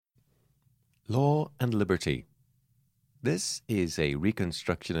Law and Liberty. This is a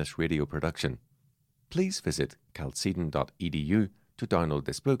Reconstructionist radio production. Please visit calcedon.edu to download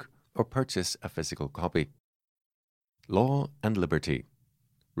this book or purchase a physical copy. Law and Liberty.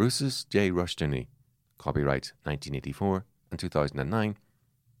 Rousas J. Rushdoony. Copyright 1984 and 2009.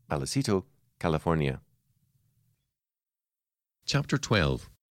 Vallecito, California. Chapter 12.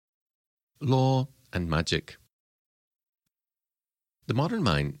 Law and Magic. The modern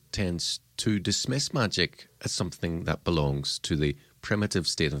mind tends to dismiss magic as something that belongs to the primitive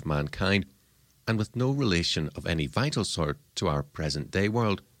state of mankind and with no relation of any vital sort to our present-day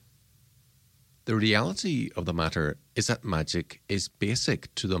world. The reality of the matter is that magic is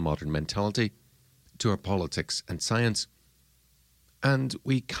basic to the modern mentality, to our politics and science, and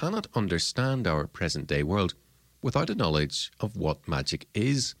we cannot understand our present-day world without a knowledge of what magic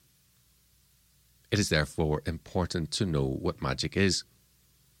is. It is therefore important to know what magic is.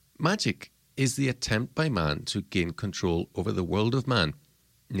 Magic is the attempt by man to gain control over the world of man,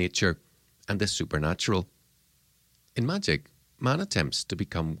 nature, and the supernatural. In magic, man attempts to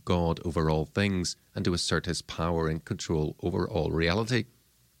become God over all things and to assert his power and control over all reality.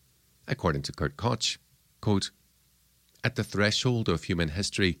 According to Kurt Koch, quote, "At the threshold of human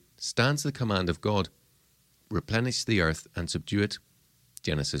history stands the command of God, replenish the earth and subdue it,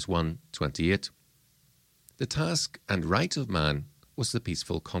 Genesis 1:28. The task and right of man was the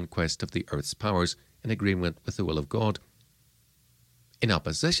peaceful conquest of the earth's powers in agreement with the will of God. In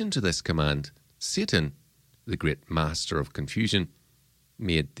opposition to this command, Satan, the great master of confusion,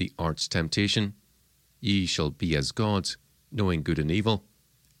 made the arch temptation, ye shall be as gods, knowing good and evil,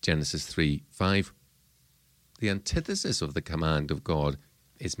 Genesis 3:5. The antithesis of the command of God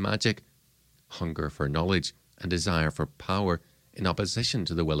is magic, hunger for knowledge and desire for power in opposition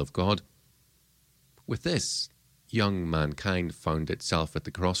to the will of God. With this, young mankind found itself at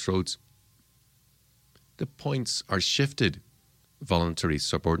the crossroads. The points are shifted: voluntary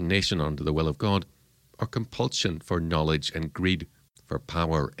subordination under the will of God, or compulsion for knowledge and greed for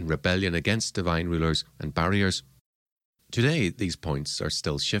power in rebellion against divine rulers and barriers. Today, these points are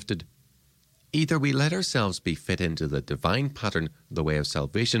still shifted. Either we let ourselves be fit into the divine pattern of the way of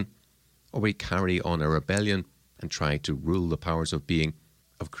salvation, or we carry on a rebellion and try to rule the powers of being,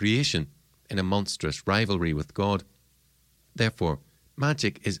 of creation, in a monstrous rivalry with God. Therefore,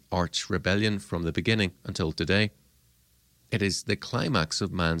 magic is arch rebellion from the beginning until today. It is the climax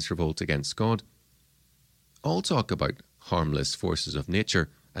of man's revolt against God. All talk about harmless forces of nature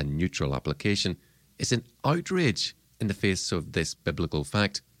and neutral application is an outrage in the face of this biblical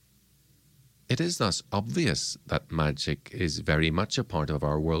fact. It is thus obvious that magic is very much a part of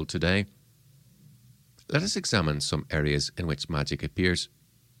our world today. Let us examine some areas in which magic appears.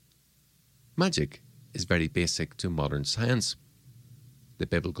 Magic is very basic to modern science. The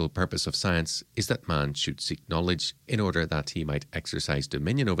biblical purpose of science is that man should seek knowledge in order that he might exercise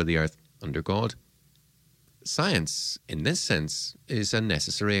dominion over the earth under God. Science, in this sense, is a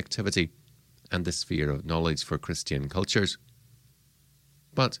necessary activity and the sphere of knowledge for Christian cultures.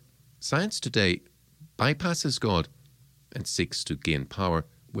 But science today bypasses God and seeks to gain power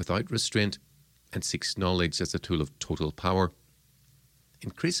without restraint and seeks knowledge as a tool of total power.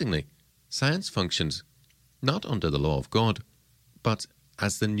 Increasingly, science functions not under the law of God, but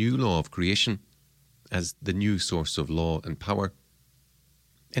as the new law of creation, as the new source of law and power.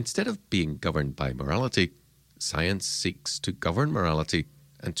 Instead of being governed by morality, science seeks to govern morality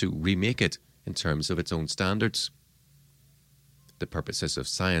and to remake it in terms of its own standards. The purposes of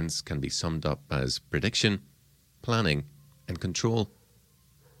science can be summed up as prediction, planning, and control.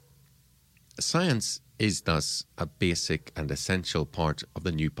 Science is thus a basic and essential part of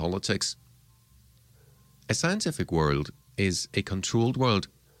the new politics. A scientific world is a controlled world,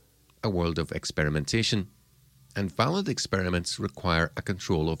 a world of experimentation, and valid experiments require a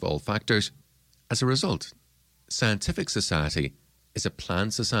control of all factors. As a result, scientific society is a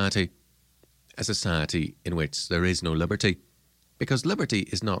planned society, a society in which there is no liberty, because liberty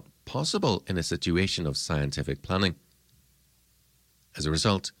is not possible in a situation of scientific planning. As a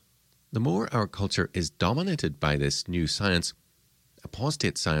result, the more our culture is dominated by this new science,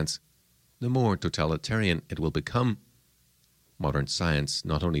 apostate science, the more totalitarian it will become. Modern science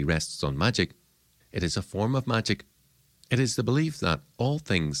not only rests on magic, it is a form of magic. It is the belief that all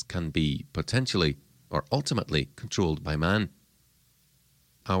things can be potentially or ultimately controlled by man.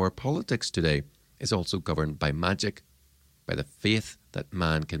 Our politics today is also governed by magic, by the faith that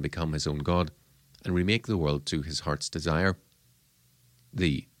man can become his own God and remake the world to his heart's desire.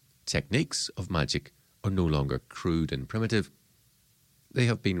 The techniques of magic are no longer crude and primitive. They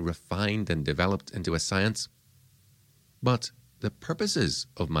have been refined and developed into a science. But the purposes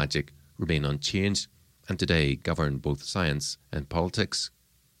of magic remain unchanged and today govern both science and politics.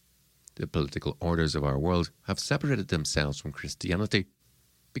 The political orders of our world have separated themselves from Christianity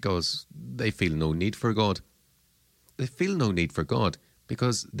because they feel no need for God. They feel no need for God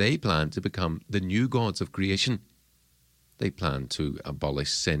because they plan to become the new gods of creation. They plan to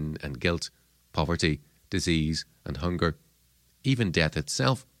abolish sin and guilt, poverty, disease and hunger, even death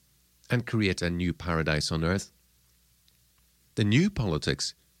itself, and create a new paradise on earth. The new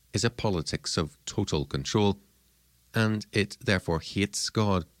politics is a politics of total control, and it therefore hates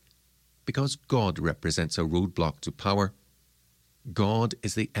God, because God represents a roadblock to power. God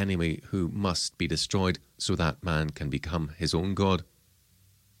is the enemy who must be destroyed so that man can become his own God.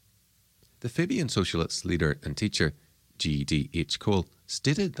 The Fabian socialist leader and teacher G.D.H. Cole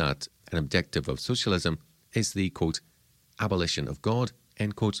stated that an objective of socialism is the, quote, abolition of God,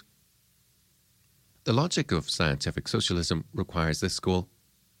 end quote. The logic of scientific socialism requires this goal.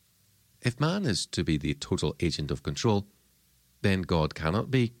 If man is to be the total agent of control, then God cannot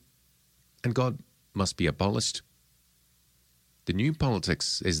be, and God must be abolished. The new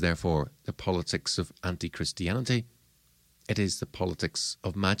politics is therefore the politics of anti-Christianity. It is the politics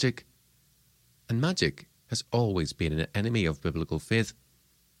of magic, and magic has always been an enemy of biblical faith.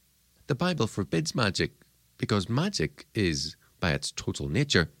 The Bible forbids magic because magic is, by its total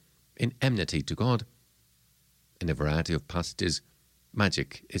nature, in enmity to God. In a variety of passages,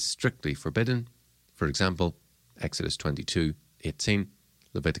 magic is strictly forbidden. For example, Exodus 22:18,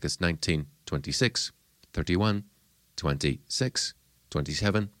 Leviticus 19:26, 31, 26,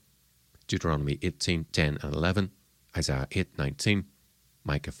 27, Deuteronomy 18:10 and 11, Isaiah 8:19,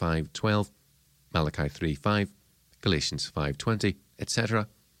 Micah 5:12, Malachi 3:5, Galatians 5:20, etc.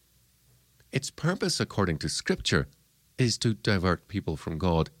 Its purpose, according to Scripture, is to divert people from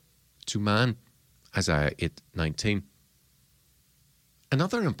God to man, Isaiah 8:19.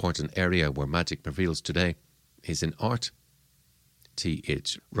 Another important area where magic prevails today is in art.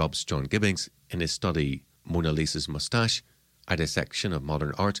 T.H. Robs John Gibbings, in his study Mona Lisa's Moustache, A Dissection of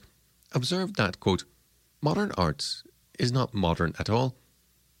Modern Art, observed that, quote, modern art is not modern at all.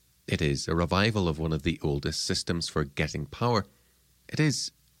 It is a revival of one of the oldest systems for getting power. It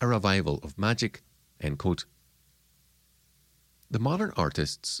is a revival of magic, end quote. The modern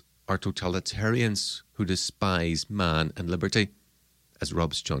artists are totalitarians who despise man and liberty. As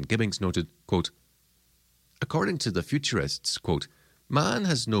Robs John Gibbings noted, quote, according to the futurists, quote, man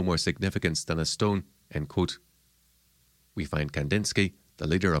has no more significance than a stone, end quote. We find Kandinsky, the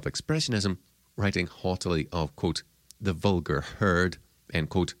leader of Expressionism, writing haughtily of, quote, the vulgar herd, end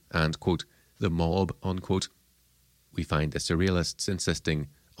quote, and, quote, the mob, unquote. We find the Surrealists insisting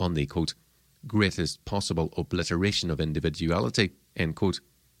on the, quote, greatest possible obliteration of individuality, end quote,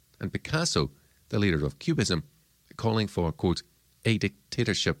 and Picasso, the leader of Cubism, calling for, quote, a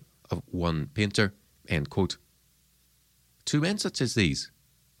dictatorship of one painter, end quote. To men such as these,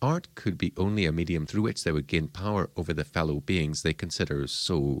 art could be only a medium through which they would gain power over the fellow beings they consider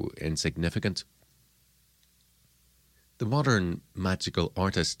so insignificant. The modern magical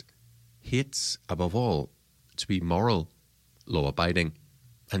artist hates, above all, to be moral, law-abiding,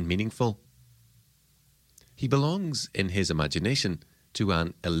 and meaningful. He belongs, in his imagination, to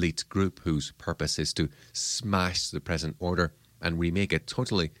an elite group whose purpose is to smash the present order and remake it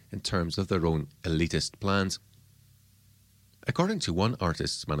totally in terms of their own elitist plans. According to one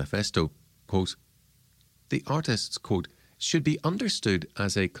artist's manifesto, quote, the artist's, quote, should be understood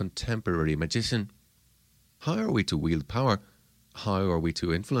as a contemporary magician. How are we to wield power? How are we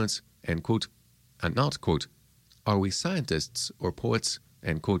to influence? End quote. And not, quote, are we scientists or poets?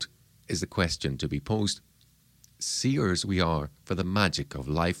 End quote, is the question to be posed. Seers we are for the magic of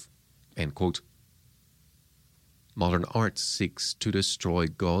life. End quote. Modern art seeks to destroy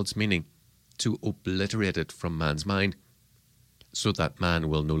God's meaning, to obliterate it from man's mind, so that man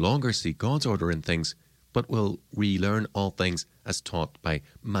will no longer see God's order in things, but will relearn all things as taught by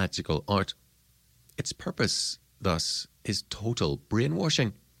magical art. Its purpose, thus, is total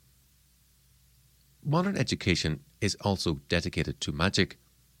brainwashing. Modern education is also dedicated to magic,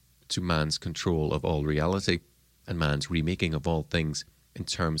 to man's control of all reality, and man's remaking of all things in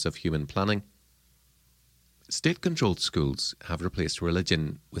terms of human planning. State-controlled schools have replaced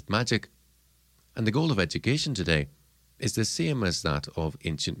religion with magic, and the goal of education today is the same as that of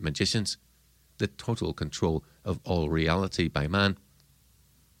ancient magicians, the total control of all reality by man.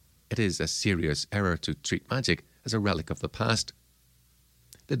 It is a serious error to treat magic as a relic of the past.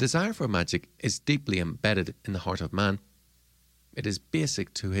 The desire for magic is deeply embedded in the heart of man. It is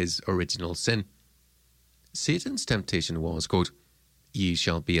basic to his original sin. Satan's temptation was, quote, ye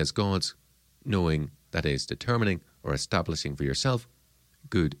shall be as gods, knowing, that is, determining or establishing for yourself,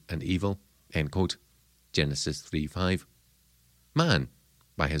 good and evil, end quote. Genesis 3:5. Man,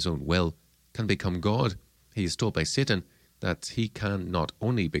 by his own will, can become God. He is told by Satan that he can not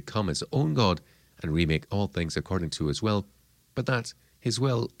only become his own God and remake all things according to his will, but that his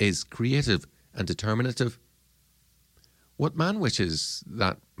will is creative and determinative. What man wishes,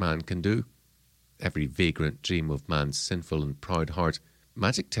 that man can do. Every vagrant dream of man's sinful and proud heart,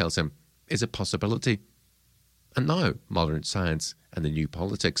 magic tells him, is a possibility. And now modern science and the new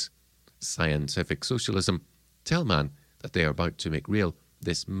politics, scientific socialism, tell man that they are about to make real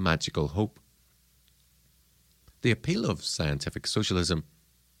this magical hope. The appeal of scientific socialism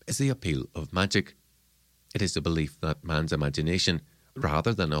is the appeal of magic. It is the belief that man's imagination,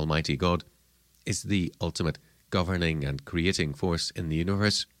 rather than Almighty God, is the ultimate governing and creating force in the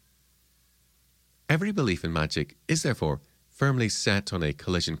universe. Every belief in magic is therefore firmly set on a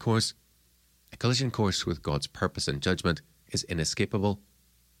collision course. A collision course with God's purpose and judgment is inescapable.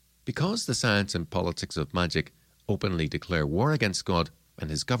 Because the science and politics of magic openly declare war against God and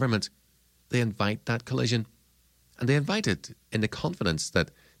his government, they invite that collision, and they invite it in the confidence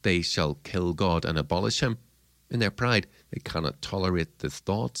that they shall kill God and abolish him. In their pride, they cannot tolerate the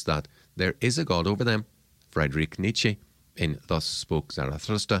thoughts that there is a God over them. Friedrich Nietzsche, in Thus Spoke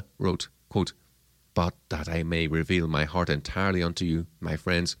Zarathustra, wrote, quote, "But that I may reveal my heart entirely unto you, my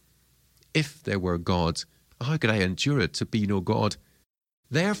friends, if there were gods, how could I endure it to be no God?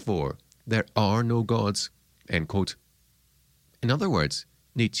 Therefore, there are no gods." End quote. In other words,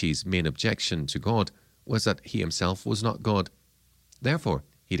 Nietzsche's main objection to God was that he himself was not God. Therefore,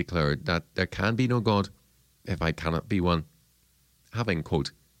 he declared that there can be no God if I cannot be one. Having,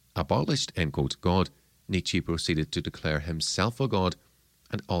 quote, abolished, end quote, God, Nietzsche proceeded to declare himself a God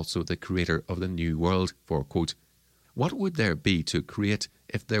and also the creator of the new world, for, quote, what would there be to create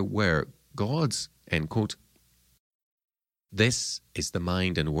if there were gods, end quote. This is the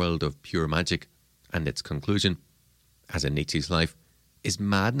mind and world of pure magic, and its conclusion, as in Nietzsche's life, is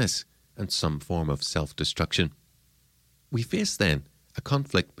madness and some form of self-destruction. We face then a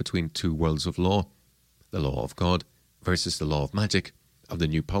conflict between two worlds of law, the law of God versus the law of magic, of the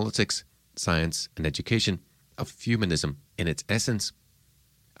new politics, science and education, of humanism in its essence.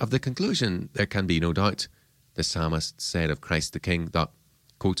 Of the conclusion there can be no doubt. The psalmist said of Christ the King that,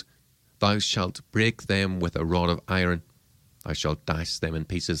 quote, "Thou shalt break them with a rod of iron, thou shalt dash them in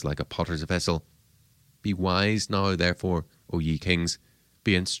pieces like a potter's vessel. Be wise now, therefore, O ye kings,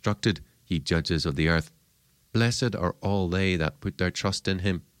 be instructed, ye judges of the earth. Blessed are all they that put their trust in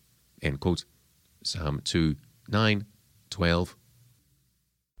him." End quote. Psalm 2, 9, 12.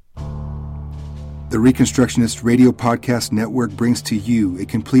 The Reconstructionist Radio Podcast Network brings to you a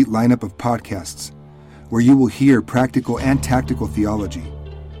complete lineup of podcasts where you will hear practical and tactical theology.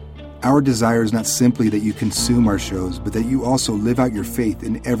 Our desire is not simply that you consume our shows, but that you also live out your faith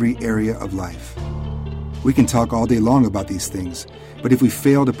in every area of life. We can talk all day long about these things, but if we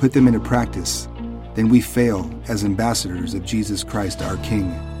fail to put them into practice, then we fail as ambassadors of Jesus Christ, our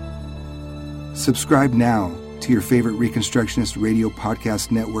King. Subscribe now to your favorite Reconstructionist Radio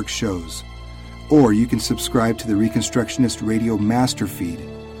Podcast Network shows, or you can subscribe to the Reconstructionist Radio Master Feed,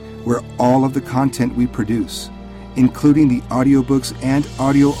 where all of the content we produce, including the audiobooks and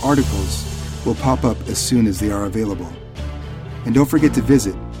audio articles, will pop up as soon as they are available. And don't forget to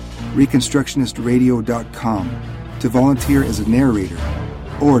visit ReconstructionistRadio.com to volunteer as a narrator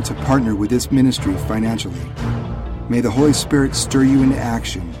or to partner with this ministry financially. May the Holy Spirit stir you into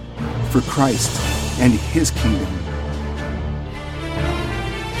action for Christ and His kingdom.